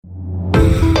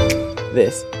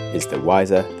This is the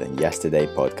Wiser Than Yesterday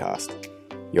podcast.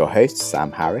 Your hosts Sam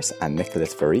Harris and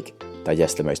Nicholas Farik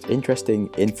digest the most interesting,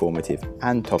 informative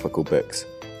and topical books,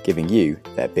 giving you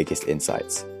their biggest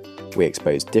insights. We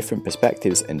expose different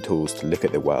perspectives and tools to look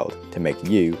at the world to make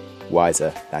you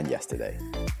wiser than yesterday.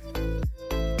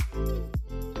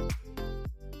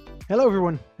 Hello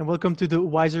everyone and welcome to the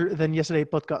Wiser Than Yesterday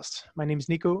podcast. My name is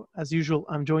Nico. As usual,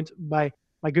 I'm joined by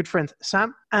my good friend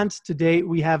Sam, and today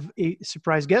we have a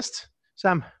surprise guest.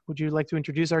 Sam, would you like to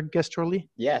introduce our guest shortly?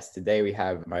 Yes, today we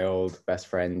have my old best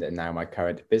friend and now my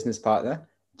current business partner,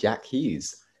 Jack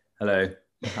Hughes. Hello.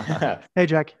 Hey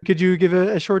Jack, could you give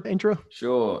a short intro?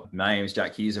 Sure. My name is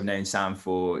Jack Hughes. I've known Sam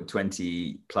for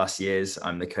 20 plus years.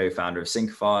 I'm the co-founder of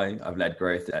Syncify. I've led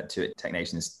growth at two of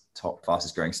TechNation's top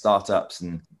fastest growing startups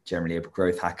and generally a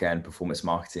growth hacker and performance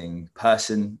marketing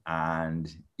person.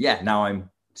 And yeah, now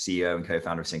I'm CEO and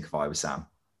co-founder of Syncify with Sam.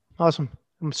 Awesome.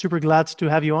 I'm super glad to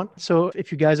have you on. So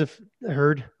if you guys have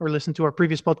heard or listened to our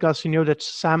previous podcast, you know that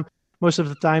Sam, most of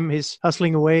the time, is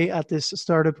hustling away at this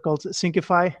startup called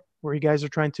Syncify, where you guys are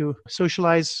trying to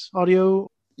socialize audio.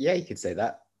 Yeah, you could say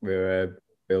that. We're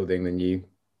building the new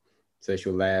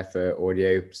social layer for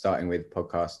audio, starting with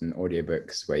podcasts and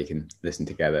audiobooks where you can listen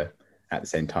together at the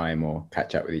same time or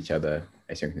catch up with each other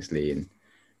asynchronously and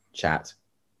chat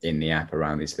in the app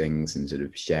around these things and sort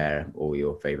of share all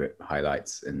your favorite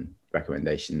highlights and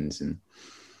recommendations and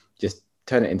just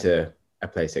turn it into a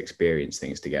place to experience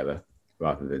things together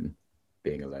rather than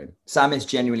being alone. Sam is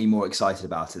genuinely more excited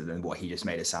about it than what he just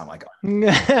made it sound like.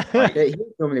 He's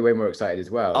normally way more excited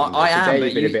as well. I am, but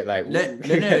you've been a bit like...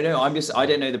 No. I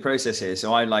don't know the process here.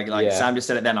 So I like yeah. Sam just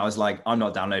said it then. I was like, I'm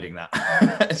not downloading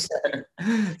that.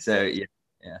 so yeah.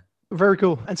 Very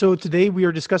cool. And so today we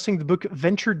are discussing the book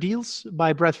Venture Deals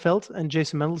by Feld and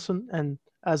Jason Mendelson. And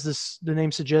as the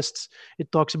name suggests, it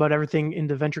talks about everything in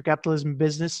the venture capitalism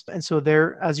business. And so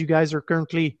there, as you guys are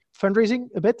currently fundraising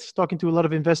a bit, talking to a lot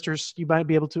of investors, you might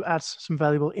be able to add some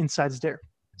valuable insights there.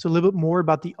 So a little bit more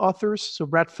about the authors. So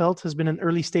Feld has been an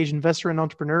early stage investor and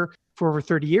entrepreneur for over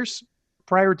 30 years.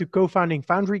 Prior to co-founding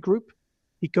Foundry Group,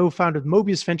 he co-founded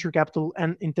Mobius Venture Capital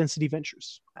and Intensity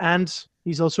Ventures. And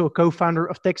he's also a co-founder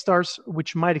of Techstars,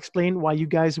 which might explain why you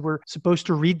guys were supposed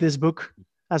to read this book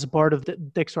as a part of the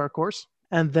Techstar course.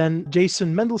 And then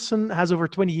Jason Mendelson has over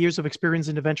 20 years of experience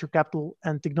in the venture capital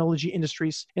and technology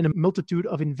industries in a multitude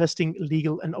of investing,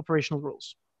 legal, and operational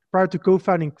roles. Prior to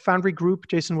co-founding Foundry Group,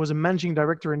 Jason was a managing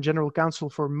director and general counsel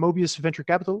for Mobius Venture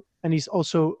Capital, and he's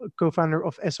also a co-founder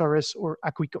of SRS or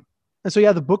Acquicom. And so,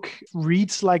 yeah, the book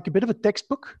reads like a bit of a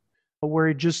textbook where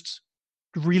it just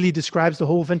really describes the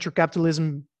whole venture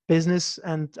capitalism business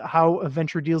and how a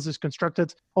venture deals is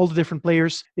constructed, all the different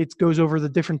players. It goes over the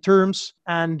different terms.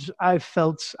 And I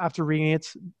felt after reading it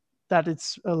that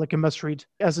it's like a must read.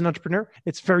 As an entrepreneur,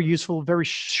 it's very useful, very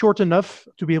short enough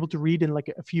to be able to read in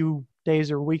like a few days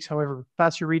or weeks, however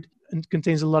fast you read, and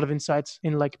contains a lot of insights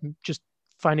in like just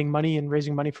finding money and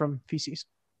raising money from VCs.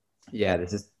 Yeah,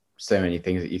 there's just so many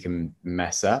things that you can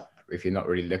mess up if you're not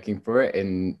really looking for it,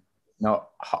 and not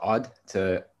hard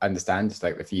to understand, just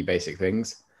like a few basic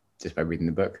things just by reading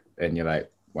the book. And you're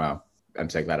like, wow, I'm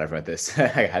so glad I've read this.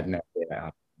 I had no idea how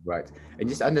it worked. And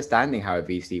just understanding how a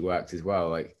VC works as well.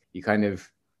 Like you kind of,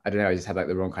 I don't know, I just had like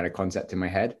the wrong kind of concept in my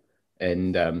head.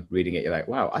 And reading it, you're like,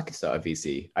 wow, I could start a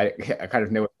VC. I kind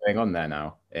of know what's going on there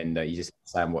now. And you just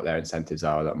understand what their incentives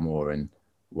are a lot more and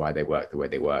why they work the way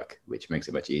they work, which makes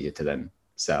it much easier to then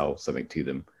sell something to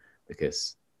them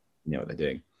because you know what they're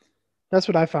doing. That's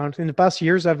what I found. In the past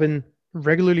years, I've been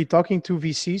regularly talking to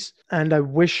VCs, and I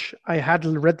wish I had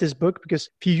read this book because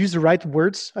if you use the right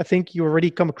words, I think you already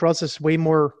come across as way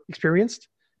more experienced.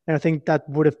 And I think that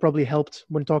would have probably helped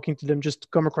when talking to them, just to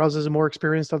come across as a more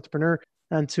experienced entrepreneur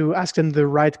and to ask them the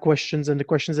right questions and the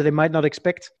questions that they might not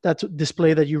expect, that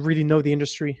display that you really know the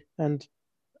industry and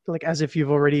like as if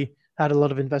you've already had a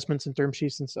lot of investments and term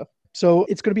sheets and stuff. So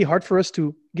it's going to be hard for us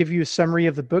to give you a summary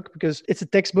of the book because it's a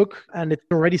textbook and it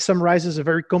already summarizes a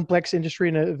very complex industry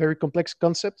and a very complex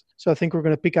concept. So I think we're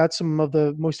going to pick out some of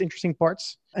the most interesting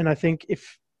parts. And I think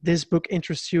if this book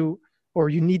interests you or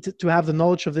you need to have the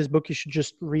knowledge of this book, you should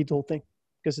just read the whole thing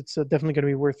because it's definitely going to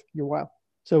be worth your while.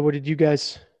 So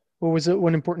what was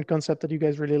one important concept that you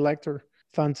guys really liked or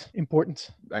found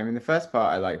important? I mean, the first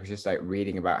part I liked was just like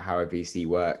reading about how a VC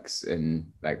works and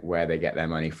like where they get their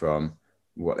money from,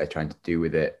 what they're trying to do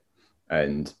with it,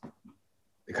 and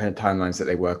the kind of timelines that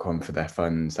they work on for their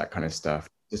funds, that kind of stuff.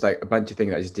 Just like a bunch of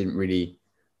things that I just didn't really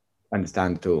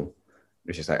understand at all. It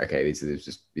was just like, okay, these are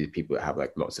just these people that have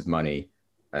like lots of money.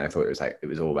 And I thought it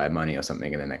was all their money or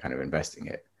something, and then they're kind of investing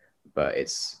it. But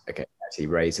it's okay, actually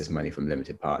raise this money from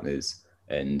limited partners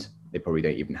and they probably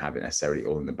don't even have it necessarily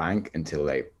all in the bank until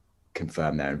they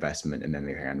confirm their investment, and then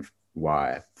they kind of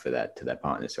wire for that to their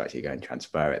partners to actually go and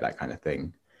transfer it. That kind of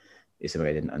thing is something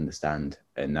I didn't understand,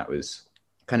 and that was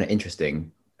kind of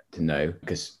interesting to know,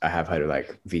 because I have heard of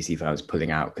like VC firms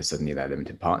pulling out because suddenly their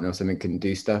limited partner or something can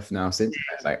do stuff now. Since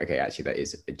it's like, okay, actually that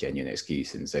is a genuine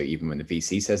excuse, and so even when the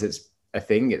VC says it's a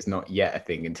thing, it's not yet a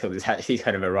thing until it's actually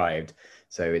kind of arrived.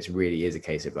 So it really is a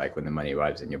case of like when the money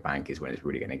arrives in your bank is when it's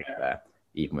really going to get there,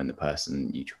 even when the person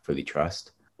you fully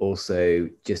trust. Also,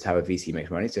 just how a VC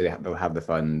makes money. So they'll have the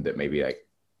fund that maybe like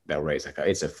they'll raise like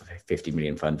it's a 50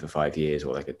 million fund for 5 years,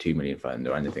 or like a 2 million fund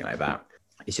or anything like that.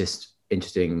 It's just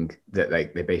interesting that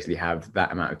like they basically have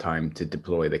that amount of time to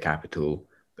deploy the capital,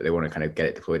 but they want to kind of get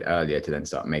it deployed earlier to then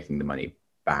start making the money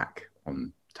back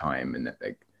on time, and that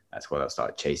that's why they'll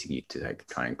start chasing you to like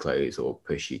try and close or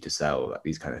push you to sell, like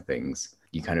these kind of things.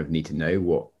 You kind of need to know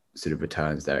what sort of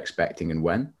returns they're expecting and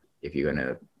when, if you're going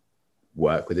to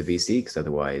work with a VC, because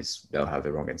otherwise they'll have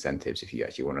the wrong incentives if you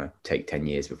actually want to take 10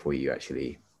 years before you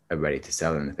actually are ready to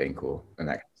sell anything and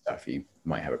that kind of stuff. You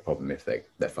might have a problem if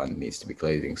their fund needs to be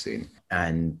closing soon.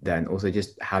 And then also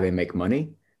just how they make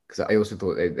money, because I also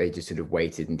thought they just sort of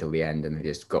waited until the end and they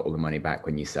just got all the money back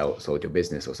when you sold your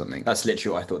business or something. That's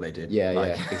literally what I thought they did. Yeah,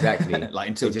 exactly. Like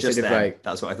until just sort of then, like,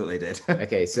 that's what I thought they did.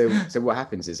 Okay, so what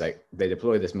happens is like they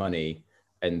deploy this money,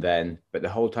 and then but the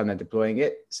whole time they're deploying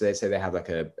it, so they say they have like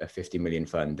a 50 million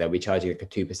fund, they'll be charging like a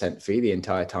 2% fee the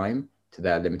entire time to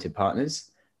their limited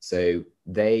partners. So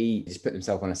they just put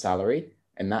themselves on a salary,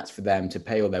 and that's for them to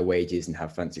pay all their wages and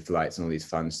have fancy flights and all these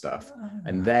fun stuff.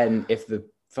 And then if the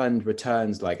fund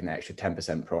returns like an extra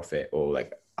 10% profit or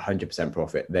like 100%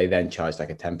 profit, they then charge like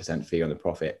a 10% fee on the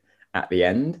profit at the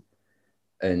end.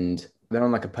 And they're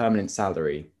on like a permanent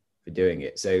salary for doing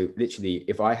it. So literally,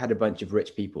 if I had a bunch of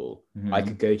rich people, I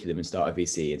could go to them and start a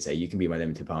VC and say, you can be my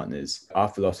limited partners. Our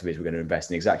philosophy is we're going to invest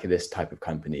in exactly this type of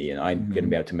company, and I'm going to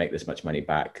be able to make this much money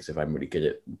back because if I'm really good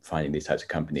at finding these types of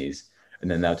companies. And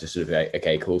then they'll just sort of like,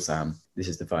 okay, cool, Sam, this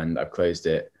is the fund, I've closed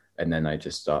it. And then I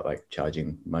just start like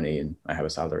charging money and I have a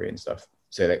salary and stuff.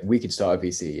 So like we could start a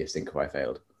VC if Syncify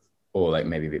failed. Or like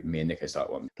maybe me and Nico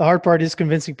start one. The hard part is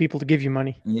convincing people to give you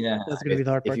money. Yeah. That's going to be the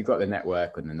hard part. If you've got the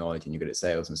network and the knowledge and you're good at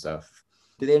sales and stuff.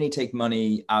 Do they only take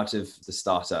money out of the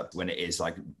startup when it is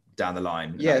like down the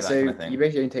line? Yeah, that so kind of thing? You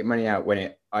basically only take money out when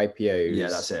it IPOs. Yeah,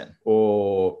 that's it.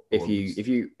 Or if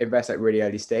you invest at really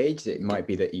early stage, it might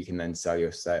be that you can then sell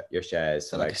your shares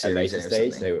to like a later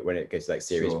stage. So when it goes to like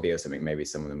Series B or something, maybe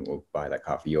some of them will buy like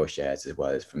half of your shares as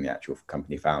well as from the actual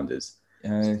company founders.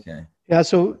 Okay. Yeah,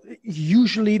 so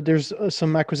usually there's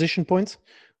some acquisition points.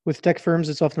 With tech firms,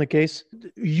 it's often the case.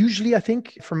 Usually, I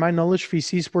think, from my knowledge,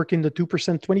 VCs work in the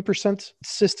 2%, 20%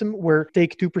 system where they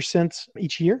take 2%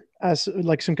 each year as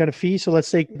like some kind of fee. So let's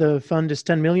say the fund is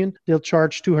 10 million. They'll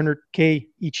charge 200K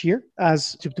each year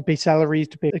as to pay salaries,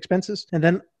 to pay expenses. And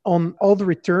then on all the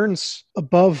returns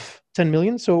above 10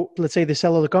 million. So let's say they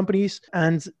sell all the companies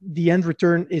and the end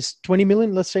return is 20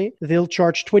 million, let's say, they'll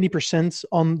charge 20%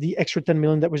 on the extra 10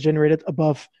 million that was generated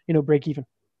above, break even.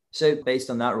 So based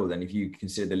on that rule, then, if you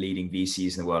consider the leading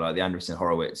VCs in the world, like the Andreessen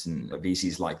Horowitz and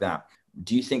VCs like that,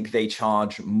 do you think they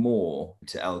charge more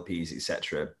to LPs,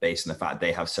 etc., based on the fact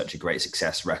they have such a great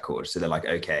success record? So they're like,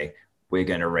 okay, we're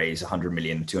going to raise 100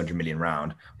 million, 200 million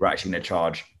round. We're actually going to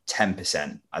charge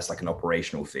 10% as like an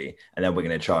operational fee. And then we're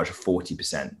going to charge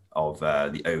 40% of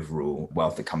the overall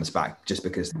wealth that comes back just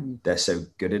because they're so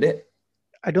good at it?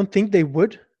 I don't think they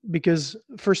would, because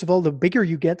first of all, the bigger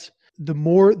you get, the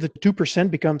more the 2%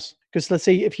 becomes. Because let's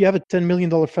say if you have a $10 million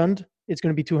fund, it's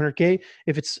going to be 200K.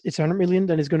 If it's 100 million,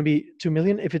 then it's going to be 2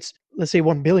 million. If it's, let's say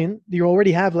 1 billion, you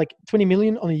already have like 20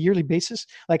 million on a yearly basis.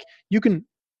 Like you can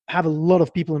have a lot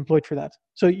of people employed for that.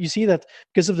 So you see that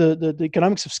because of the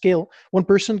economics of scale, one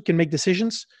person can make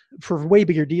decisions for way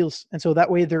bigger deals. And so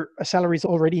that way their salaries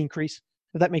already increase,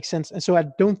 if that makes sense. And so I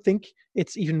don't think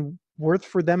it's even worth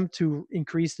for them to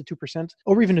increase the 2%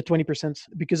 or even the 20%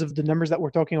 because of the numbers that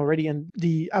we're talking already and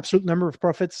the absolute number of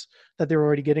profits that they're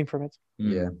already getting from it.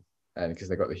 Yeah. And because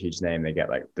they got the huge name, they get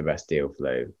like the best deal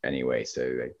flow anyway. So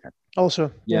they can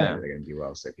also, they're going to do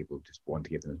well. So people just want to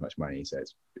give them as much money. So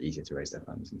it's easier to raise their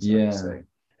funds and stuff. Yeah. So.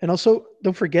 And also,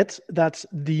 don't forget that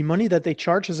the money that they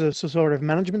charge as a sort of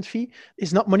management fee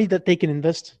is not money that they can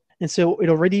invest. And so it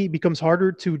already becomes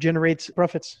harder to generate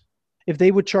profits. If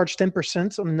they would charge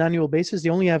 10% on an annual basis, they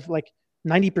only have like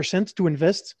 90% to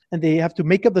invest, and they have to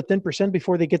make up the 10%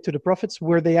 before they get to the profits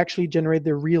where they actually generate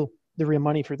the real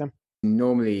money for them.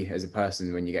 Normally, as a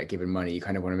person, when you get given money, you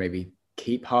kind of want to maybe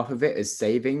keep half of it as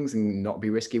savings and not be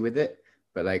risky with it.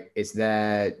 But like, it's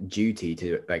their duty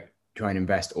to like try and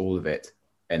invest all of it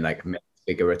and like make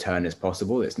bigger return as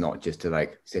possible. It's not just to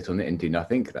like sit on it and do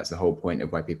nothing. That's the whole point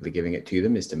of why people are giving it to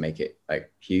them, is to make it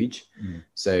like huge.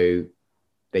 So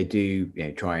they do,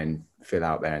 try and fill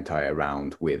out their entire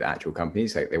round with actual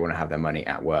companies. Like they want to have their money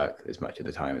at work as much of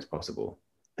the time as possible.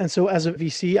 And so as a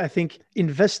VC, I think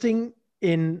investing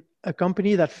in a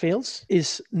company that fails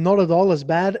is not at all as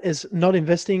bad as not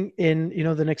investing in,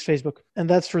 the next Facebook. And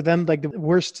that's for them like the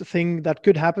worst thing that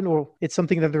could happen, or it's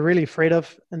something that they're really afraid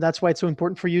of. And that's why it's so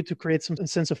important for you to create some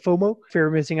sense of FOMO, fear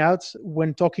of missing out,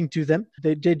 when talking to them.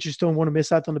 They just don't want to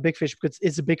miss out on the big fish, because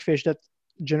it's a big fish that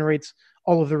generates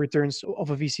all of the returns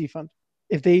of a VC fund.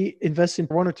 If they invest in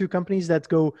one or two companies that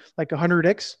go like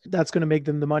 100x, that's going to make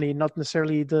them the money, not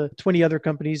necessarily the 20 other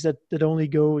companies that only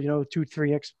go, 2,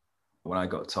 3x. When I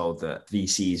got told that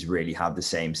VCs really have the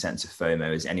same sense of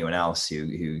FOMO as anyone else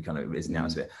who kind of isn't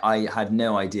out of it, I had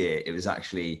no idea it was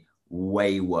actually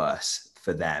way worse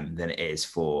for them than it is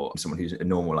for someone who's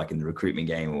normal, like in the recruitment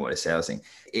game or a sales thing.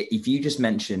 If you just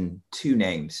mention 2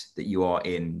 names that you are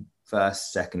in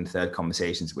first, second, third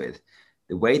conversations with,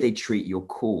 the way they treat your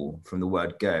call from the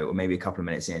word go, or maybe a couple of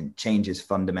minutes in, changes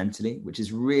fundamentally, which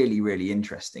is really, really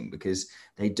interesting, because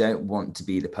they don't want to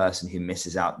be the person who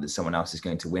misses out that someone else is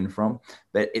going to win from.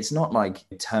 But it's not like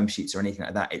term sheets or anything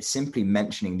like that. It's simply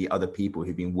mentioning the other people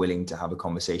who've been willing to have a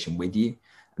conversation with you.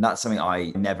 And that's something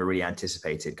I never really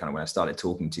anticipated kind of when I started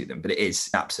talking to them, but it is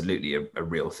absolutely a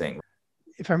real thing.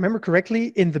 If I remember correctly,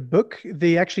 in the book,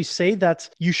 they actually say that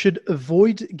you should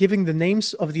avoid giving the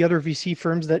names of the other VC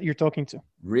firms that you're talking to.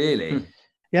 Really?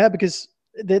 Yeah, because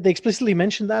they explicitly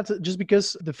mention that, just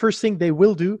because the first thing they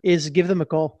will do is give them a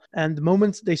call. And the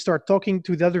moment they start talking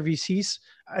to the other VCs,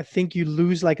 I think you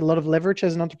lose like a lot of leverage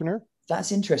as an entrepreneur.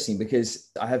 That's interesting,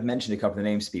 because I have mentioned a couple of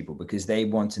names to people because they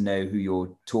want to know who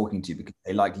you're talking to, because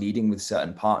they like leading with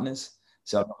certain partners.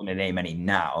 So I'm not going to name any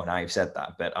now, and I've said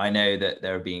that, but I know that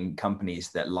there have been companies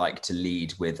that like to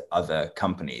lead with other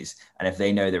companies. And if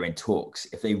they know they're in talks,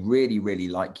 if they really, really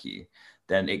like you,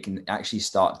 then it can actually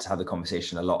start to have the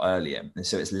conversation a lot earlier. And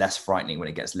so it's less frightening when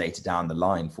it gets later down the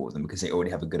line for them, because they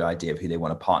already have a good idea of who they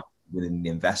want to partner within the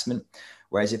investment.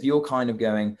 Whereas if you're kind of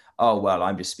going, oh, well,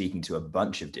 I'm just speaking to a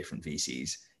bunch of different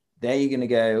VCs, there you're going to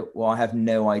go, well, I have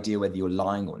no idea whether you're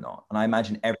lying or not. And I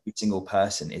imagine every single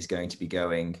person is going to be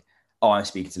going, oh, I'm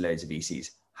speaking to loads of VCs.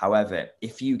 However,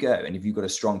 if you go and if you've got a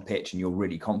strong pitch and you're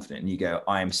really confident and you go,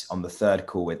 I'm on the third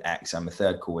call with X, I'm the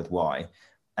third call with Y,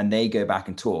 and they go back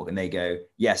and talk and they go,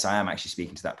 yes, I am actually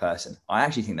speaking to that person, I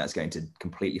actually think that's going to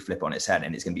completely flip on its head,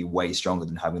 and it's going to be way stronger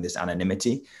than having this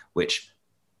anonymity, which,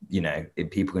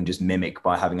 people can just mimic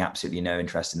by having absolutely no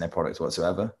interest in their products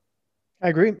whatsoever. I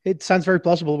agree. It sounds very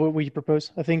plausible what we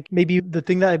propose. I think maybe the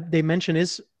thing that they mention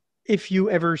is, if you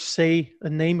ever say a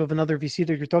name of another VC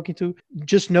that you're talking to,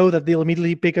 just know that they'll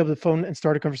immediately pick up the phone and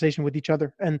start a conversation with each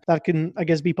other. And that can, I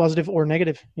guess, be positive or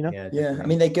negative, Yeah. I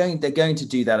mean, they're going to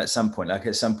do that at some point. Like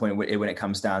at some point when it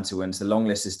comes down to, once the long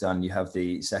list is done, you have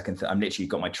the second, I'm literally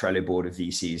got my Trello board of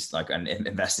VCs, and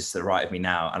investors to the right of me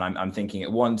now. And I'm thinking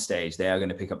at one stage, they are going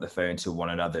to pick up the phone to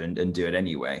one another and do it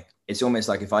anyway. It's almost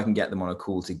like if I can get them on a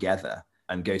call together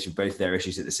and go through both their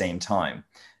issues at the same time,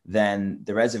 then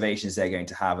the reservations they're going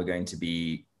to have are going to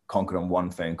be conquered on one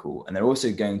phone call. And they're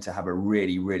also going to have a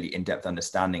really, really in-depth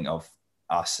understanding of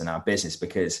us and our business,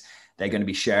 because they're going to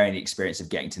be sharing the experience of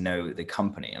getting to know the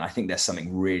company. And I think there's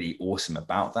something really awesome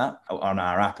about that. On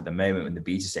our app at the moment, in the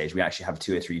beta stage, we actually have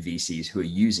 2 or 3 VCs who are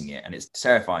using it. And it's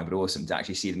terrifying, but awesome to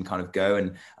actually see them kind of go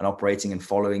and operating and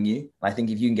following you. And I think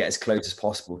if you can get as close as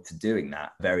possible to doing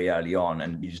that very early on,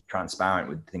 and you're just transparent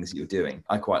with the things that you're doing,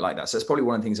 I quite like that. So it's probably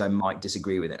one of the things I might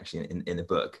disagree with actually in the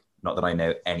book. Not that I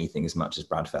know anything as much as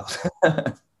Brad Feld.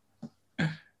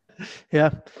 Yeah,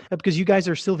 because you guys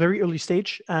are still very early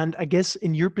stage. And I guess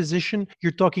in your position,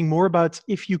 you're talking more about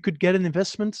if you could get an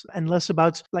investment and less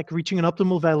about like reaching an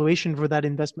optimal valuation for that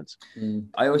investment.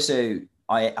 I also,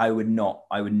 I would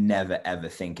never, ever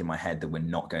think in my head that we're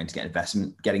not going to get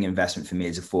investment. Getting investment for me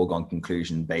is a foregone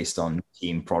conclusion based on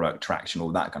team, product, traction,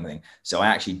 all that kind of thing. So I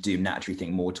actually do naturally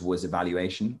think more towards the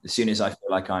valuation. As soon as I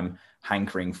feel like I'm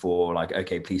hankering for like,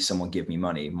 okay, please someone give me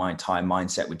money, my entire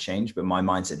mindset would change. But my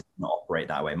mindset does not operate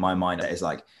that way. My mindset is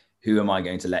like, who am I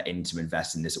going to let in to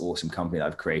invest in this awesome company that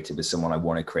I've created with someone I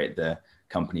want to create the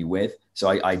company with? So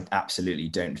I absolutely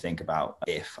don't think about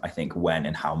if, I think when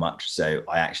and how much. So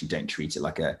I actually don't treat it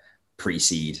like a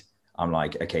pre-seed. I'm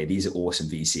like, okay, these are awesome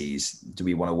VCs. Do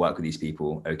we want to work with these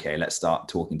people? Okay, let's start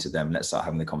talking to them. Let's start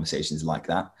having the conversations like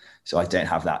that. So I don't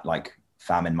have that like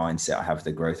famine mindset. I have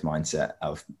the growth mindset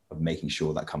of making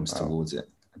sure that comes towards it.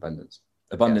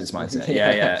 Abundance Mindset.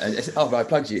 Yeah. Oh, but I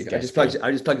plugged you. I just plugged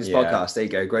this podcast. There you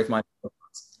go. Growth mindset.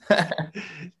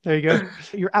 There you go.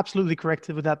 You're absolutely correct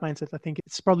with that mindset. I think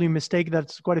it's probably a mistake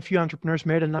that quite a few entrepreneurs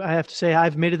made. And I have to say,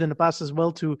 I've made it in the past as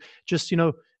well, to just,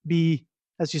 be,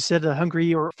 as you said,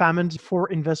 hungry or famined for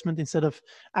investment, instead of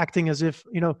acting as if,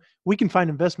 we can find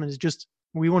investment. It's just,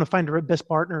 we want to find the best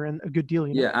partner and a good deal.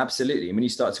 Yeah, absolutely. And when you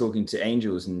start talking to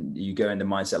angels and you go in the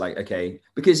mindset like, okay,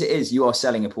 because you are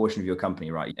selling a portion of your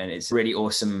company, right? And it's really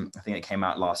awesome. I think it came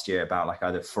out last year about like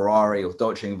either Ferrari or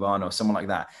Dolce & Gabbana or someone like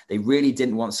that. They really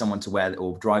didn't want someone to wear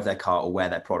or drive their car or wear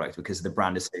their product because of the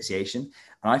brand association.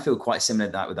 And I feel quite similar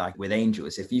to that with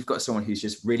angels. If you've got someone who's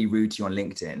just really rude to you on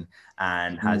LinkedIn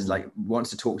and has wants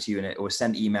to talk to you or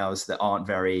send emails that aren't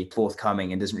very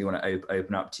forthcoming and doesn't really want to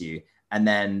open up to you, and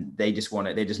then they just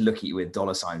look at you with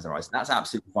dollar signs in their eyes. That's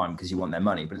absolutely fine because you want their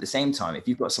money. But at the same time, if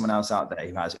you've got someone else out there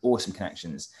who has awesome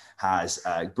connections, has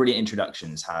brilliant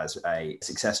introductions, has a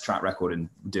success track record in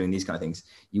doing these kind of things,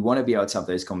 you want to be able to have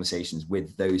those conversations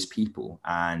with those people.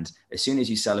 And as soon as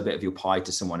you sell a bit of your pie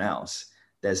to someone else,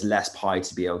 there's less pie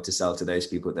to be able to sell to those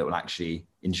people that will actually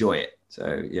enjoy it.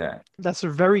 So, yeah. That's a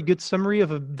very good summary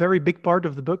of a very big part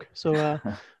of the book. So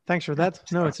thanks for that.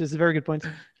 No, it's a very good point.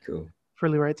 Cool.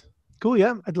 Really right. Cool.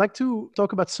 Yeah. I'd like to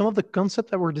talk about some of the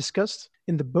concepts that were discussed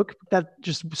in the book, that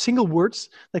just single words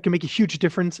that can make a huge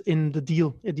difference in the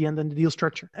deal at the end and the deal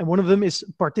structure. And one of them is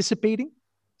participating.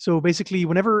 So basically,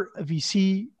 whenever a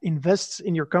VC invests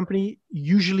in your company,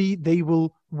 usually they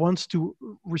will want to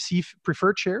receive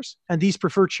preferred shares. And these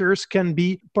preferred shares can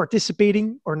be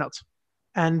participating or not.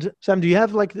 And Sam, do you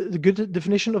have like the good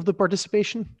definition of the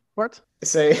participation part?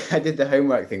 So I did the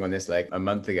homework thing on this like a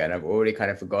month ago and I've already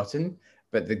kind of forgotten.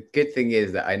 But the good thing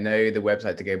is that I know the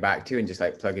website to go back to and just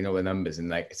like plug in all the numbers and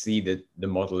like see the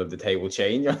model of the table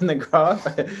change on the graph,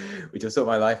 which will sort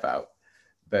my life out.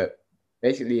 But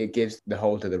basically it gives the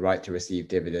holder the right to receive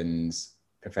dividends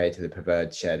preferred to the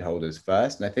preferred shareholders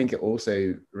first. And I think it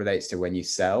also relates to when you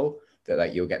sell that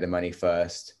like you'll get the money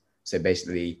first. So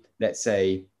basically, let's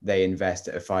say they invest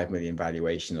at a 5 million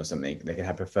valuation or something, they can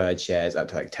have preferred shares up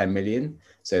to like 10 million.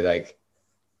 So like,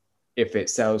 if it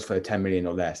sells for 10 million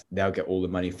or less, they'll get all the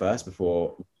money first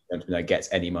before the entrepreneur gets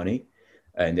any money.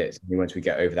 And it's once we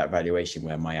get over that valuation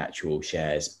where my actual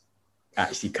shares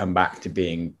actually come back to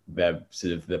being the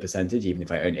sort of the percentage, even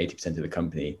if I own 80% of the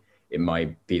company, it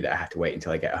might be that I have to wait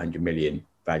until I get 100 million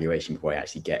valuation before I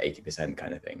actually get 80%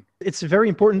 kind of thing. It's a very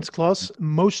important clause,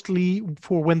 mostly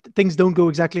for when things don't go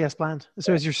exactly as planned.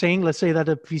 So as you're saying, let's say that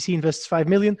a VC invests 5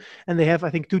 million and they have,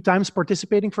 I think, 2 times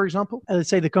participating, for example. And let's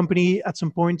say the company at some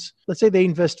point, let's say they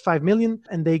invest 5 million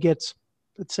and they get,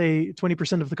 let's say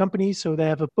 20% of the company. So they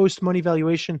have a post-money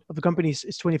valuation of the company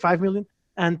is 25 million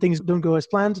and things don't go as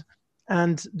planned.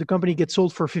 And the company gets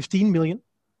sold for 15 million.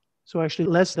 So actually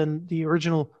less than the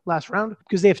original last round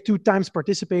because they have 2 times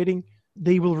participating.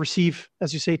 They will receive,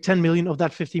 as you say, 10 million of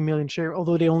that 15 million share,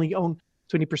 although they only own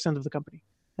 20% of the company.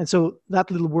 And so that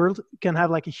little world can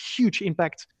have like a huge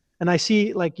impact. And I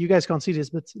see, like, you guys can't see this,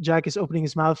 but Jack is opening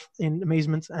his mouth in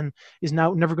amazement and is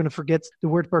now never going to forget the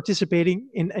word participating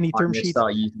in any term sheet.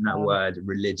 Start using that word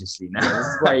religiously now.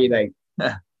 That's why you like,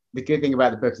 the good thing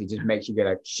about the book is it just makes you go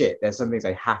like, shit, there's some things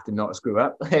I have to not screw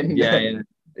up. And yeah.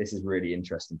 This is really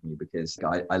interesting for me because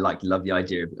I love the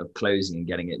idea of closing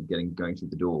and going through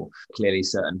the door. Clearly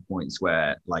certain points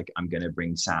where like I'm going to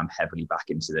bring Sam heavily back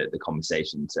into the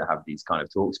conversation to have these kind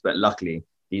of talks, but luckily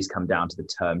these come down to the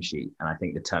term sheet. And I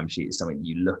think the term sheet is something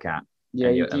you look at.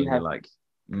 Yeah, you get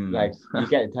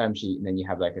a term sheet and then you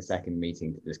have like a second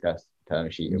meeting to discuss the term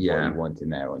sheet of what you want in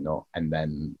there or not. And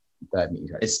then third meeting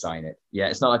to sign it. Yeah,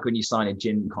 it's not like when you sign a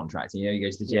gym contract and you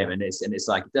go to the gym and it's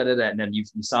like da da da, and then you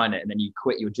sign it and then you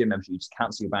quit your gym membership, you just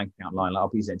cancel your bank account line, like, oh,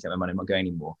 please don't take my money, I'm not going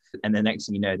anymore. And the next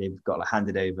thing you know, they've got like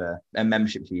handed over a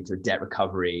membership to you to debt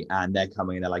recovery, and they're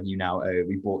coming and they're like, you now owe,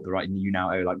 we bought the right, and you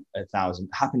now owe like 1,000.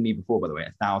 Happened to me before, by the way,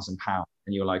 £1,000,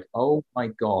 and you're like, oh my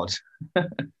god.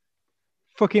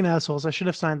 Fucking assholes! I should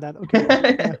have signed that.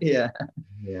 Okay.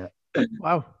 Yeah.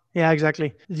 Wow. Yeah,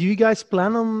 exactly. Do you guys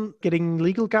plan on getting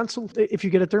legal counsel if you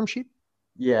get a term sheet?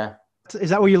 Yeah. Is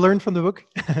that what you learned from the book?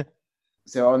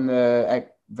 So on the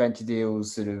venture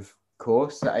deals sort of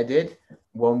course that I did,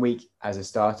 1 week as a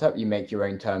startup, you make your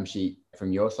own term sheet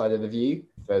from your side of the view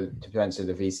to present to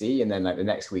the VC. And then like the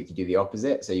next week you do the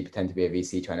opposite. So you pretend to be a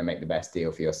VC trying to make the best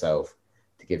deal for yourself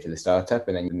to give to the startup.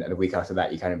 And then the week after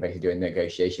that, you kind of basically do a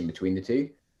negotiation between the two.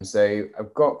 So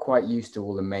I've got quite used to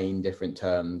all the main different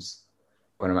terms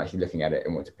when I'm actually looking at it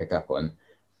and what to pick up on.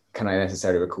 Can I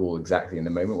necessarily recall exactly in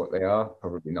the moment what they are?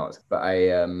 Probably not. But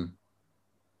I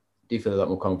do feel a lot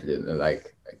more confident that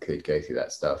like I could go through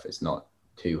that stuff. It's not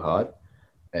too hard.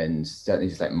 And certainly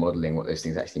just like modeling what those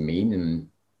things actually mean. And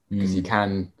because you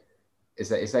can,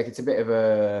 it's a bit of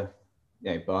a,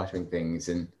 bartering things,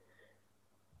 and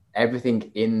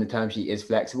everything in the term sheet is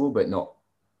flexible, but not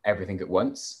everything at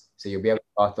once. So you'll be able to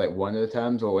barter like one of the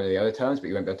terms or one of the other terms, but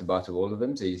you won't be able to barter all of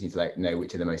them. So you just need to like know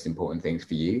which are the most important things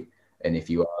for you. And if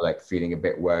you are like feeling a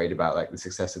bit worried about like the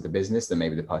success of the business, then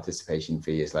maybe the participation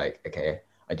fee is like, okay,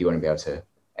 I do want to be able to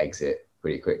exit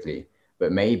pretty quickly.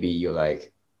 But maybe you're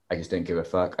like, I just don't give a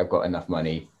fuck. I've got enough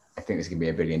money. I think this can be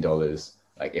 $1 billion.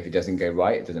 Like if it doesn't go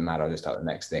right, it doesn't matter. I'll just start the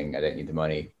next thing. I don't need the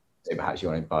money. So perhaps you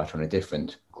want to barter on a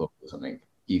different clause or something.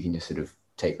 You can just sort of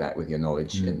take that with your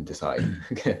knowledge and decide.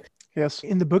 Yes.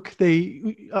 In the book,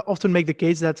 they often make the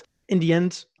case that in the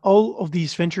end, all of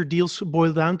these venture deals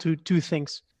boil down to two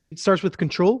things. It starts with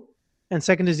control, and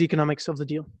second is the economics of the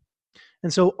deal.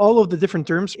 And so all of the different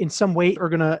terms in some way are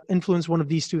going to influence one of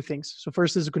these two things. So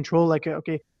first is the control, like,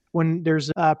 okay, when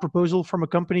there's a proposal from a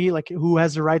company, like who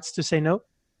has the rights to say no,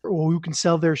 or who can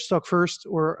sell their stock first,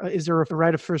 or is there a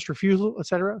right of first refusal,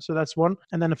 etc. So that's one.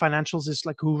 And then the financials is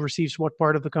like who receives what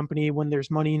part of the company when there's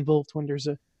money involved, when there's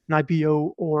an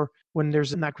IPO, or when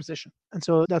there's an acquisition. And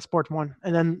so that's part one.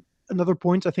 And then another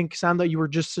point, I think, Sam, that you were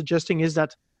just suggesting is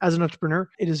that as an entrepreneur,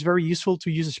 it is very useful to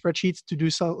use a spreadsheet to do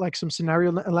some scenario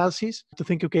analyses to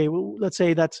think, okay, well, let's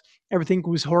say that everything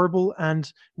was horrible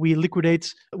and we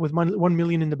liquidate with 1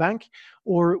 million in the bank.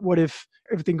 Or what if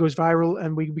everything goes viral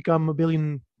and we become $1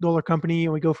 billion company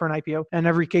and we go for an IPO, and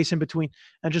every case in between,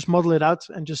 and just model it out.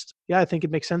 And just, I think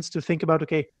it makes sense to think about,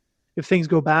 okay, if things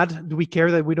go bad, do we care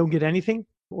that we don't get anything?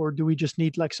 Or do we just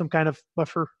need like some kind of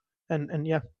buffer and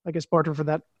I guess barter for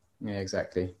that? Yeah,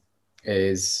 exactly. It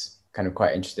is kind of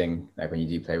quite interesting, like when you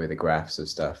do play with the graphs of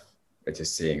stuff, but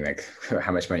just seeing like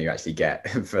how much money you actually get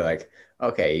for like,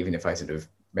 okay, even if I sort of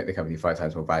make the company 5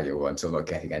 times more valuable, I'm still not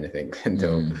getting anything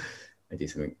until I do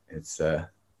something. It's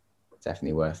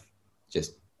definitely worth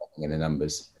just looking in the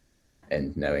numbers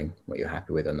and knowing what you're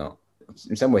happy with or not.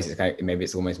 In some ways, it's kind of, maybe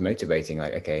it's almost motivating,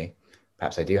 like, okay,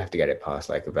 perhaps I do have to get it past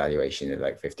like a valuation of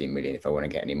like 15 million if I want to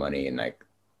get any money, and like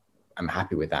I'm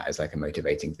happy with that as like a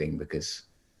motivating thing because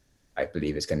I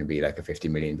believe it's going to be like a 50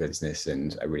 million business,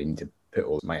 and I really need to put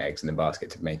all my eggs in the basket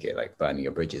to make it like burning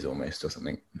your bridges almost or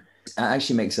something. It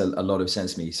actually makes a lot of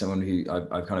sense to me. Someone who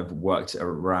I've kind of worked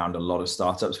around a lot of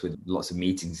startups with lots of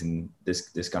meetings and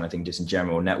this kind of thing, just in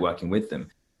general, networking with them.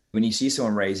 When you see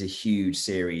someone raise a huge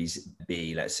series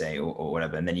B, let's say, or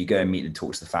whatever, and then you go and meet and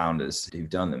talk to the founders who've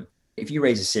done them. If you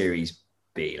raise a series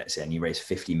B, let's say, and you raise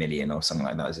 50 million or something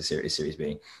like that as a series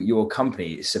B, your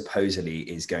company supposedly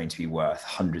is going to be worth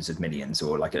hundreds of millions,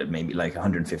 or like maybe like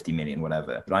 150 million,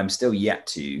 whatever. But I'm still yet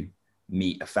to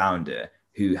meet a founder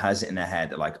who has it in their head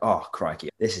that like, oh, crikey,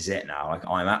 this is it now. Like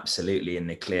I'm absolutely in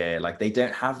the clear. Like they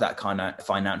don't have that kind of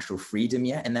financial freedom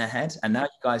yet in their head. And now you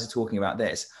guys are talking about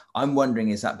this. I'm wondering,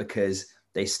 is that because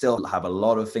they still have a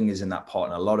lot of fingers in that pot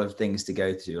and a lot of things to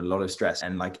go through, a lot of stress,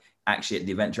 and like actually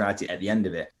the eventuality at the end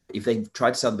of it, if they try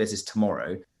to sell the business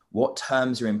tomorrow, what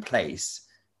terms are in place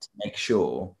to make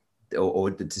sure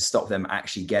or to stop them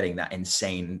actually getting that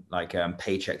insane like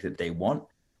paycheck that they want?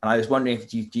 And I was wondering if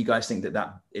do you guys think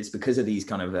that it's because of these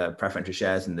kind of preferential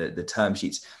shares and the term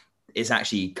sheets, it's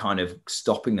actually kind of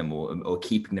stopping them or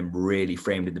keeping them really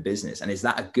framed in the business? And is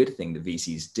that a good thing that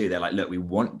VCs do? They're like, look,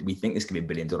 we think this can be $1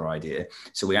 billion idea.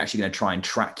 So we're actually going to try and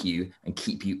track you and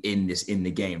keep you in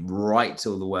the game right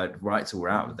till we're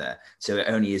out of there. So it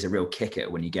only is a real kicker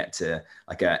when you get to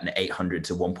like an 800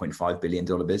 to $1.5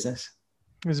 billion business.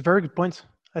 It's a very good point.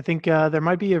 I think there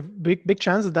might be a big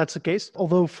chance that that's the case.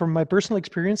 Although from my personal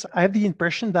experience, I have the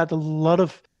impression that a lot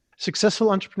of successful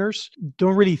entrepreneurs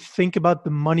don't really think about the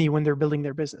money when they're building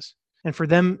their business. And for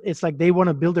them, it's like they want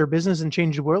to build their business and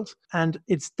change the world. And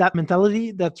it's that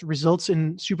mentality that results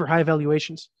in super high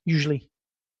valuations, usually.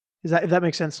 If that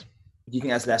makes sense? Do you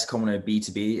think that's less common on a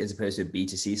B2B as opposed to a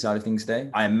B2C side of things today?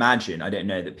 I imagine, I don't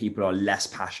know, that people are less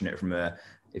passionate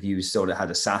if you sort of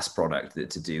had a SaaS product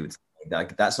to do with,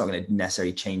 like, that's not going to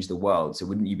necessarily change the world. So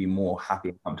wouldn't you be more happy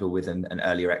and comfortable with an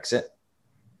earlier exit?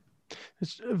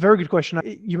 It's a very good question.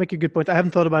 You make a good point. I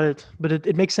haven't thought about it, but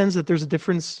it makes sense that there's a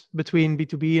difference between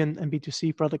B2B and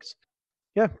B2C products.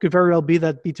 Yeah, could very well be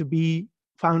that B2B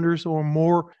founders are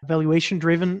more valuation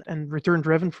driven and return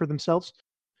driven for themselves.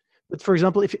 But for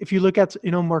example, if you look at,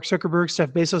 Mark Zuckerberg, Jeff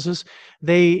Bezos,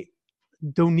 they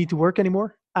don't need to work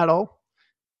anymore at all.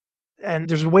 And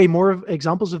there's way more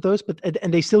examples of those,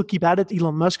 and they still keep at it.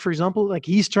 Elon Musk, for example, like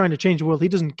he's trying to change the world. He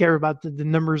doesn't care about the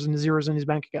numbers and the zeros in his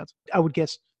bank account, I would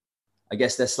guess. I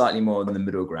guess they're slightly more than the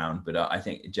middle ground, but I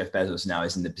think Jeff Bezos now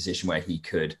is in the position where he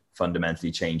could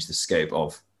fundamentally change the scope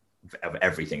of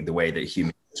everything, the way that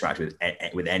humans interact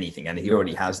with anything, and he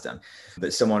already has done.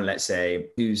 But someone, let's say,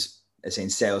 who's let's say in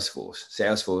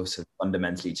Salesforce have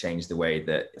fundamentally changed the way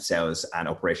that sales and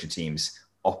operation teams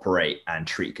operate and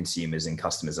treat consumers and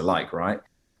customers alike, right?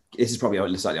 This is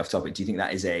probably slightly off topic. Do you think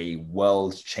that is a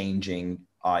world-changing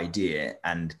idea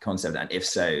and concept? And if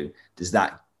so, does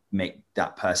that make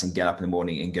that person get up in the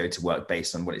morning and go to work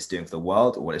based on what it's doing for the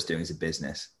world or what it's doing as a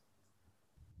business?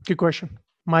 Good question.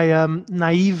 My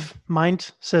naive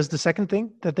mind says the second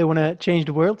thing, that they want to change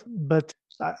the world. But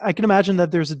I can imagine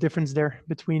that there's a difference there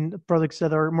between products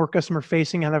that are more customer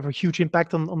facing and have a huge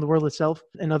impact on the world itself,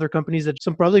 and other companies that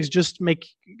some products just make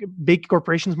big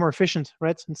corporations more efficient,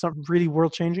 right? It's not really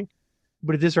world changing,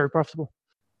 but it is very profitable.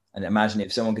 And imagine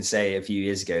if someone could say a few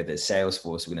years ago that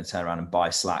Salesforce were going to turn around and buy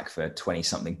Slack for 20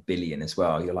 something billion as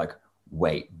well. You're like,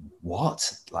 wait,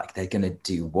 what? Like they're going to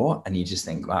do what? And you just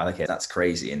think, wow, okay, that's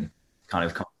crazy. And kind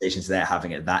of conversations they're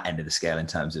having at that end of the scale in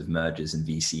terms of mergers and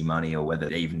VC money, or whether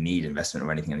they even need investment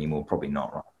or anything anymore. Probably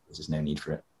not, right? There's just no need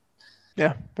for it.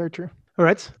 Yeah, very true. All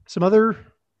right. Some other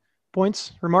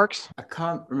points, remarks? I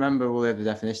can't remember all of the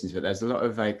definitions, but there's a lot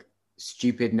of like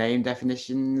stupid name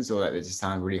definitions, or like they just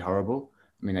sound really horrible.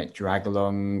 I mean, like drag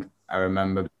along, I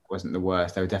remember wasn't the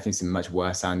worst. There were definitely some much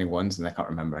worse sounding ones, and I can't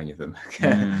remember any of them.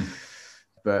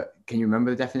 But can you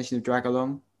remember the definition of drag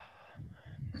along?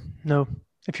 No.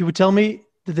 If you would tell me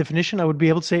the definition, I would be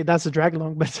able to say that's a drag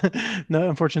along, but no,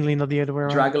 unfortunately not the other way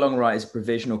around. Drag along right is a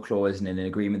provisional clause in an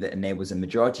agreement that enables a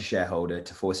majority shareholder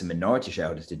to force a minority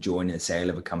shareholder to join in the sale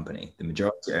of a company. The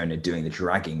majority owner doing the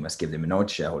dragging must give the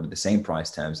minority shareholder the same price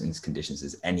terms and conditions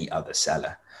as any other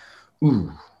seller.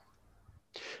 Ooh.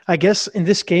 I guess in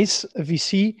this case, a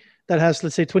VC that has,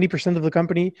 let's say, 20% of the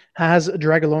company has a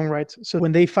drag along right. So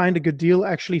when they find a good deal,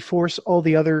 actually force all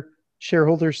the other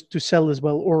shareholders to sell as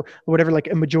well, or whatever, like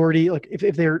a majority, like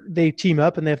if they team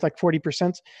up and they have like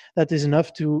 40%, that is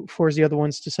enough to force the other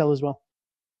ones to sell as well.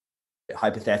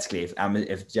 Hypothetically,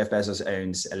 if Jeff Bezos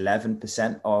owns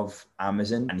 11% of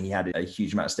Amazon and he had a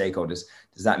huge amount of stakeholders,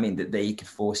 does that mean that they could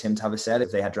force him to have a sale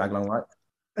if they had drag along right?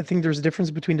 I think there's a difference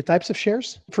between the types of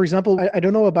shares. For example, I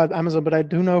don't know about Amazon, but I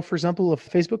do know, for example, of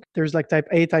Facebook, there's like type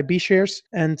A, type B shares.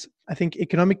 And I think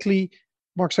economically,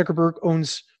 Mark Zuckerberg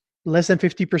owns less than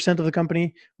 50% of the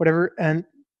company, whatever, and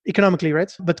economically,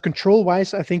 right? But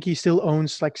control-wise, I think he still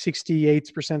owns like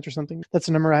 68% or something. That's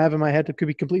the number I have in my head. It could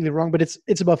be completely wrong, but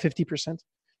it's about 50%.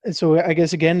 And so I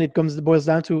guess, again, it boils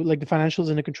down to like the financials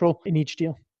and the control in each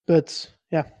deal. But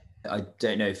yeah. I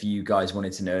don't know if you guys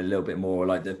wanted to know a little bit more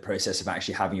like the process of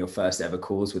actually having your first ever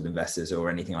calls with investors or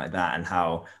anything like that, and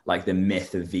how like the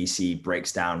myth of VC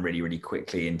breaks down really, really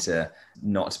quickly into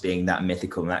not being that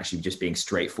mythical and actually just being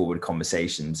straightforward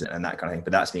conversations and that kind of thing.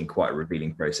 But that's been quite a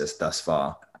revealing process thus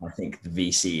far. I think the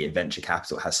VC and venture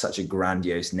capital has such a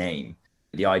grandiose name.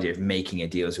 The idea of making a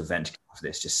deals with venture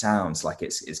capitalists just sounds like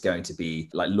it's going to be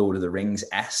like Lord of the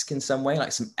Rings-esque in some way,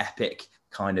 like some epic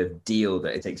kind of deal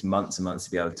that it takes months and months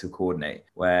to be able to coordinate,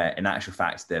 where in actual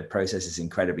fact, the process is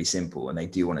incredibly simple and they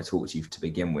do want to talk to you to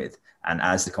begin with. And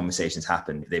as the conversations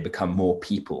happen, they become more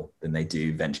people than they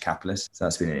do venture capitalists. So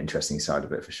that's been an interesting side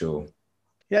of it for sure.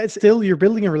 Yeah, it's still, you're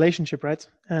building a relationship, right?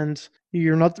 And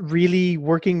you're not really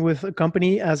working with a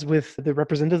company as with the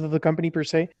representative of the company per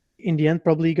se. In the end,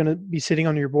 probably going to be sitting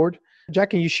on your board. Jack,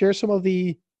 can you share some of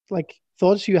the like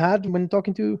thoughts you had when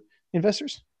talking to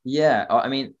investors? Yeah, I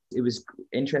mean, it was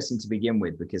interesting to begin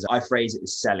with because I phrase it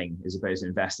as selling as opposed to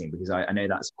investing, because I know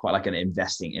that's quite like an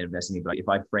investing, but if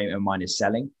I frame it in mind as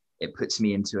selling, it puts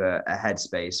me into a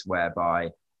headspace whereby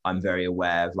I'm very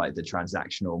aware of like the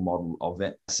transactional model of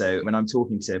it. So when I'm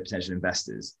talking to potential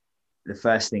investors, the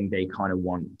first thing they kind of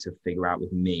want to figure out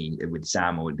with me, with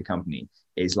Sam or with the company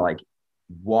is like,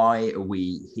 why are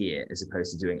we here as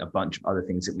opposed to doing a bunch of other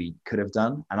things that we could have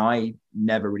done? And I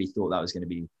never really thought that was going to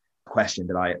be question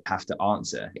that I have to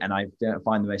answer. And I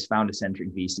find the most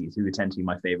founder-centric VCs, who tend to be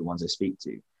my favorite ones I speak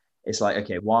to, it's like,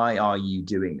 okay, why are you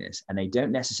doing this? And they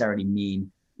don't necessarily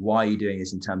mean why are you doing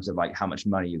this in terms of like how much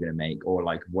money you're going to make, or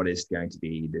like what is going to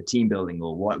be the team building,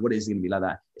 or what is going to be like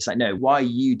that. It's like, no, why are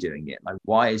you doing it? Like,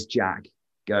 why is Jack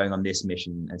going on this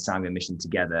mission and Sam on a mission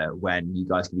together when you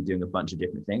guys can be doing a bunch of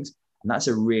different things? And that's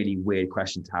a really weird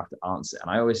question to have to answer.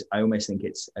 And I almost think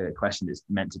it's a question that's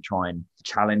meant to try and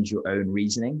challenge your own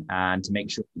reasoning and to make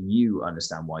sure you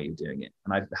understand why you're doing it.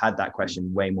 And I've had that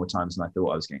question way more times than I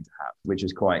thought I was going to have, which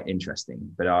was quite interesting.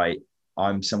 But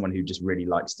I'm someone who just really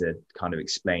likes to kind of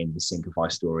explain the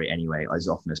Syncify story anyway, as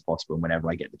often as possible, whenever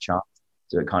I get the chance.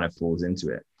 So it kind of falls into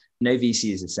it. No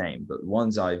VC is the same, but the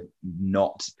ones I've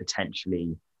not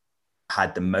potentially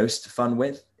had the most fun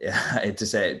with, to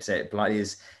say it politely,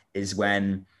 is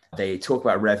when They talk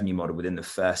about a revenue model within the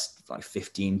first like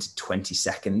 15 to 20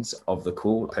 seconds of the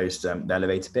call post the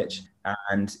elevator pitch.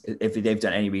 And if they've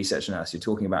done any research on us, you're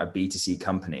talking about a B2C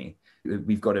company.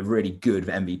 We've got a really good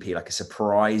MVP, like a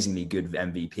surprisingly good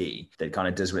MVP that kind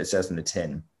of does what it says on the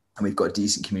tin. And we've got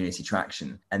decent community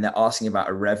traction. And they're asking about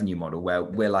a revenue model where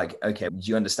we're like, okay, do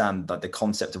you understand that the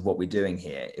concept of what we're doing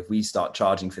here? If we start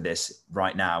charging for this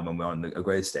right now when we're on a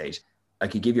growth stage, I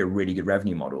could give you a really good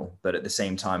revenue model, but at the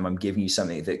same time, I'm giving you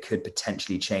something that could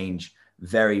potentially change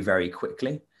very, very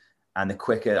quickly. And the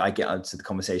quicker I get into the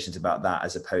conversations about that,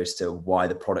 as opposed to why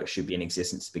the product should be in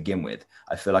existence to begin with,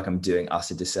 I feel like I'm doing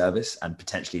us a disservice and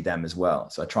potentially them as well.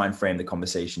 So I try and frame the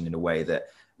conversation in a way that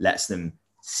lets them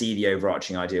see the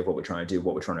overarching idea of what we're trying to do,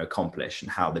 what we're trying to accomplish, and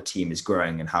how the team is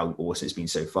growing and how awesome it's been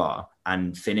so far,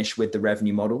 and finish with the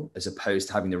revenue model, as opposed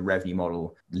to having the revenue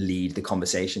model lead the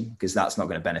conversation, because that's not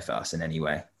going to benefit us in any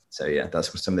way. So yeah,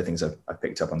 that's some of the things I've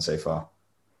picked up on so far.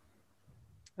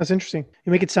 That's interesting.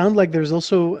 You make it sound like there's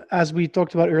also, as we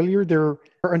talked about earlier, there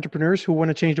are entrepreneurs who want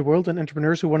to change the world and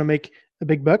entrepreneurs who want to make a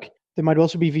big buck. There might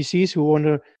also be VCs who want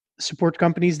to support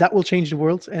companies that will change the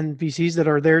world, and VCs that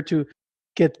are there to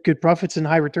get good profits and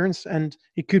high returns. And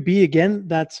it could be, again,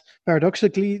 that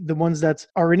paradoxically, the ones that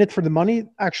are in it for the money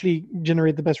actually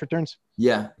generate the best returns.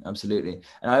 Yeah, absolutely.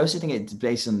 And I also think it's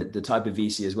based on the type of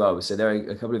VC as well. So there are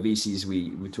a couple of VCs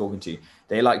we were talking to.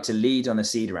 They like to lead on a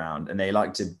seed round, and they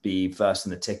like to be first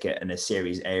on the ticket in a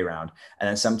Series A round. And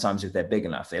then sometimes if they're big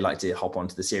enough, they like to hop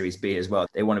onto the Series B as well.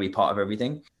 They want to be part of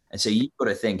everything. And so you've got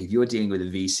to think, if you're dealing with a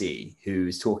VC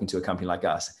who's talking to a company like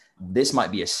us, this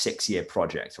might be a 6-year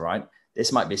project, right?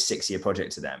 This might be a 6-year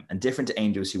project to them, and different to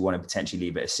angels who want to potentially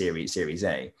leave it a Series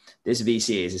A. This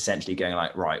VC is essentially going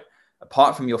like, right,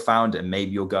 apart from your founder and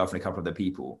maybe your girlfriend, a couple of other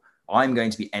people, I'm going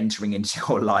to be entering into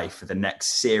your life for the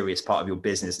next serious part of your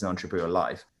business and entrepreneurial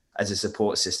life as a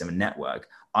support system and network.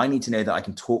 I need to know that I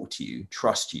can talk to you,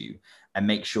 trust you, and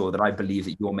make sure that I believe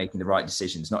that you're making the right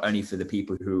decisions, not only for the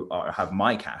people who have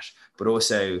my cash, but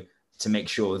also to make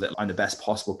sure that I'm the best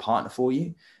possible partner for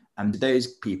you. And those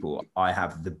people I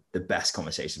have the best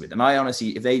conversations with. And I honestly,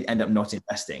 if they end up not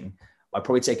investing, I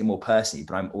probably take it more personally,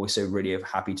 but I'm also really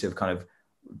happy to have kind of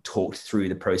talked through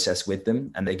the process with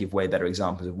them, and they give way better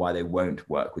examples of why they won't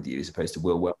work with you as opposed to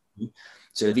will work with you.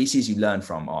 So the VCs you learn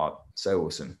from are so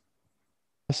awesome.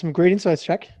 Some great insights,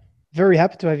 Jack. Very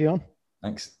happy to have you on.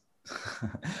 Thanks.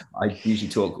 I usually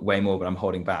talk way more, but I'm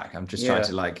holding back. I'm just trying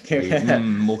to be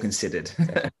more considered.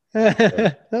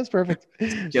 That's perfect.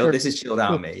 This is chilled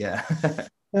out, mate. Yeah.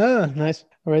 Oh, nice.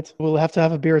 All right. We'll have to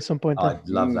have a beer at some point. I'd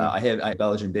love that. I hear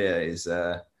Belgian beer is,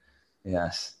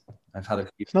 yes. I've had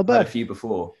a few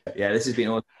before. Yeah, this has been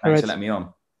awesome. Thanks for letting me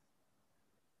on.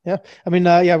 Yeah. I mean,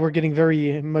 we're getting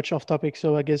very much off topic.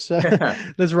 So I guess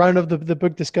let's round up the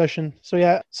book discussion. So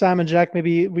yeah, Sam and Jack,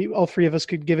 maybe all three of us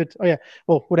could give it,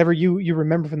 whatever you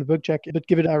remember from the book, Jack, but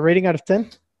give it a rating out of 10.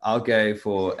 I'll go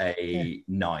for a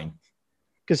 9.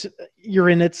 Because you're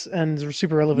in it and they're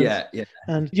super relevant. Yeah.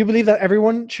 And do you believe that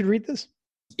everyone should read this?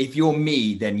 If you're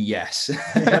me, then yes.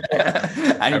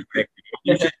 And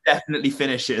you should definitely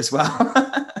finish it as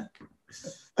well.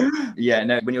 Yeah,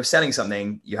 no, when you're selling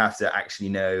something, you have to actually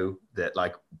know that,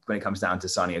 like, when it comes down to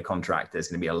signing a contract, there's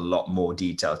going to be a lot more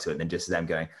detail to it than just them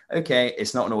going, okay,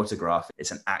 it's not an autograph, it's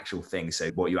an actual thing.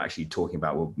 So what you're actually talking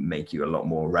about will make you a lot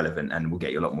more relevant and will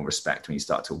get you a lot more respect when you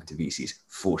start talking to VCs,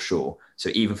 for sure. So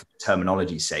even for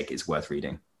terminology's sake, it's worth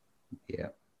reading.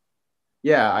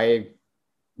 Yeah, I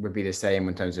would be the same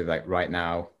in terms of, like, right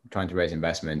now, trying to raise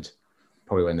investment,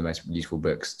 probably one of the most useful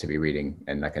books to be reading,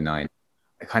 and like a 9.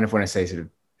 I kind of want to say sort of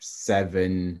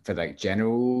 7 for like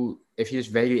general. If you're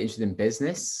just very interested in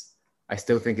business, I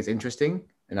still think it's interesting,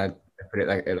 and I put it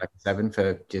like a 7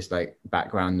 for just like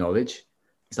background knowledge.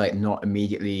 It's like not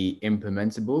immediately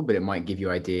implementable, but it might give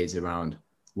you ideas around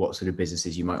what sort of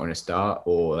businesses you might want to start,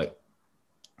 or like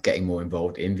getting more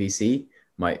involved in VC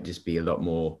might just be a lot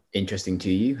more interesting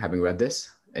to you having read this,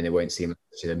 and it won't seem like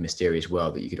such a mysterious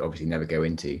world that you could obviously never go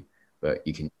into, but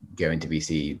you can go into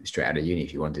VC straight out of uni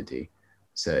if you wanted to.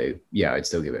 So yeah, I'd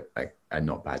still give it like a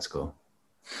not bad score.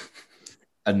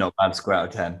 A not bad score out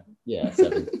of 10. Yeah,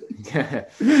 7.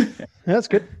 That's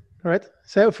good. All right.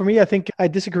 So for me, I think I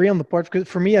disagree on the part, because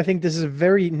for me, I think this is a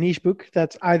very niche book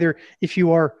that either if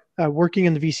you are working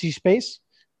in the VC space,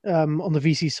 on the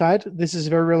VC side, this is a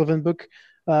very relevant book,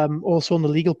 also on the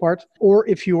legal part, or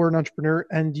if you are an entrepreneur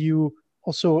and you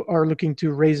also are looking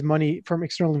to raise money from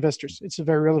external investors, it's a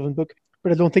very relevant book.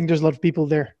 But I don't think there's a lot of people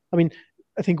there. I mean,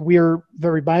 I think we're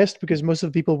very biased because most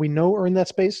of the people we know are in that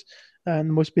space,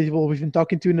 and most people we've been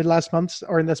talking to in the last months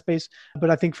are in that space. But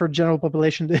I think for general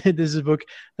population, this is a book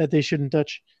that they shouldn't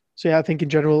touch. So yeah, I think in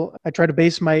general, I try to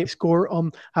base my score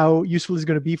on how useful it's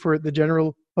going to be for the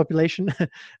general population.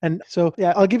 And so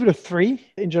yeah, I'll give it a 3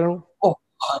 in general. Oh,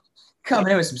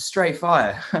 coming in with some straight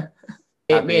fire.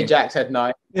 Me and Jack said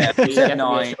 9. Yeah, You said get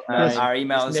 9. Yes. Our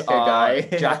emails Nico are guy.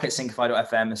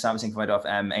 jack@syncify.fm,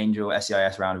 sam@syncify.fm, Angel,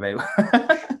 SCIS round available.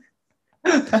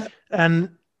 And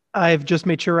I've just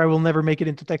made sure I will never make it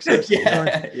into Techstars.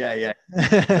 yeah.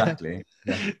 Exactly.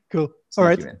 Cool. All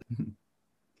right. Good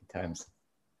times.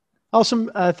 Awesome.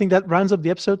 I think that rounds up the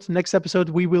episode. Next episode,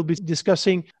 we will be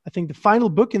discussing, I think, the final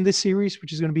book in this series,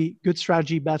 which is going to be Good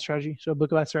Strategy, Bad Strategy. So a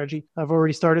book about strategy. I've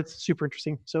already started. Super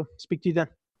interesting. So speak to you then.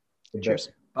 Good Cheers.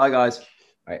 book. Bye, guys.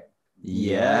 Bye.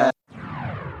 Yeah.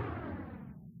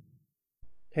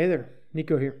 Hey there,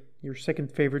 Nico here, your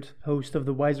second favorite host of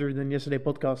the Wiser Than Yesterday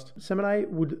podcast. Sam and I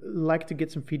would like to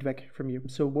get some feedback from you.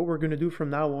 So what we're going to do from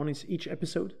now on is each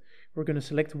episode, we're going to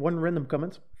select one random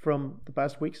comment from the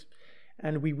past weeks,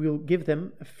 and we will give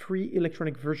them a free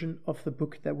electronic version of the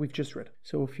book that we've just read.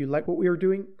 So if you like what we are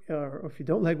doing, or if you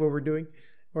don't like what we're doing,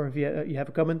 or if you have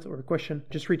a comment or a question,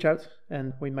 just reach out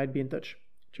and we might be in touch.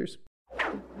 Cheers.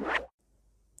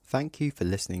 Thank you for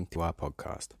listening to our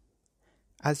podcast.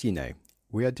 As you know,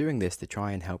 we are doing this to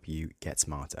try and help you get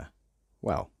smarter.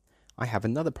 Well, I have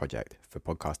another project for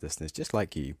podcast listeners just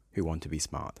like you who want to be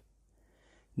smart.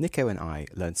 Nico and I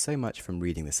learned so much from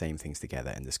reading the same things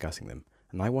together and discussing them,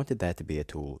 and I wanted there to be a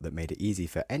tool that made it easy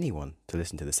for anyone to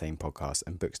listen to the same podcasts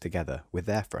and books together with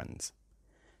their friends.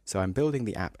 So I'm building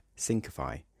the app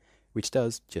Syncify, which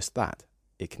does just that.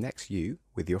 It connects you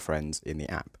with your friends in the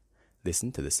app,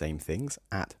 listen to the same things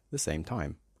at the same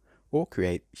time, or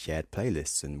create shared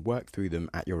playlists and work through them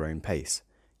at your own pace.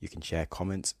 You can share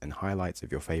comments and highlights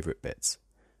of your favourite bits,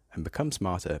 and become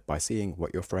smarter by seeing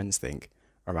what your friends think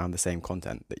around the same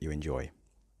content that you enjoy.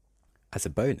 As a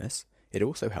bonus, it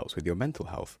also helps with your mental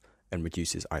health and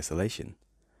reduces isolation.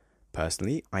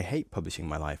 Personally, I hate publishing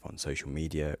my life on social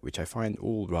media, which I find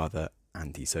all rather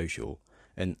antisocial,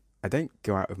 and I don't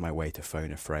go out of my way to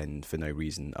phone a friend for no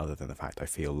reason other than the fact I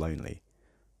feel lonely.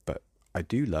 But I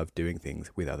do love doing things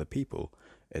with other people,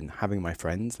 and having my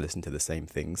friends listen to the same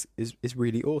things is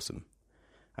really awesome.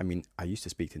 I mean, I used to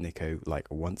speak to Nico like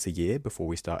once a year before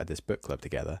we started this book club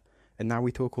together, and now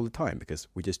we talk all the time because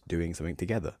we're just doing something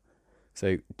together.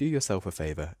 So do yourself a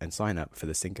favour and sign up for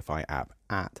the Syncify app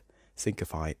at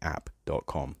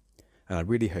syncifyapp.com, and I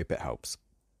really hope it helps.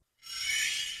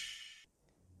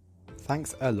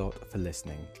 Thanks a lot for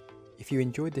listening. If you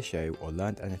enjoyed the show or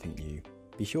learned anything new,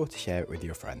 be sure to share it with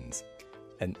your friends.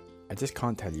 And I just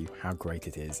can't tell you how great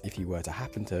it is if you were to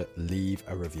happen to leave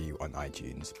a review on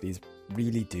iTunes. These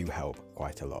really do help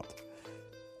quite a lot.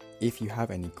 If you have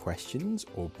any questions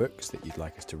or books that you'd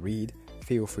like us to read,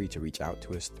 feel free to reach out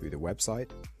to us through the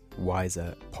website,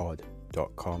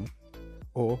 wiserpod.com,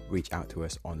 or reach out to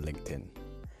us on LinkedIn.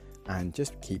 And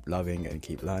just keep loving and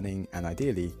keep learning, and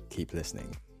ideally keep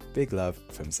listening. Big love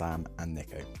from Sam and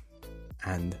Nico,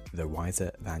 and the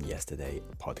Wiser Than Yesterday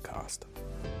podcast.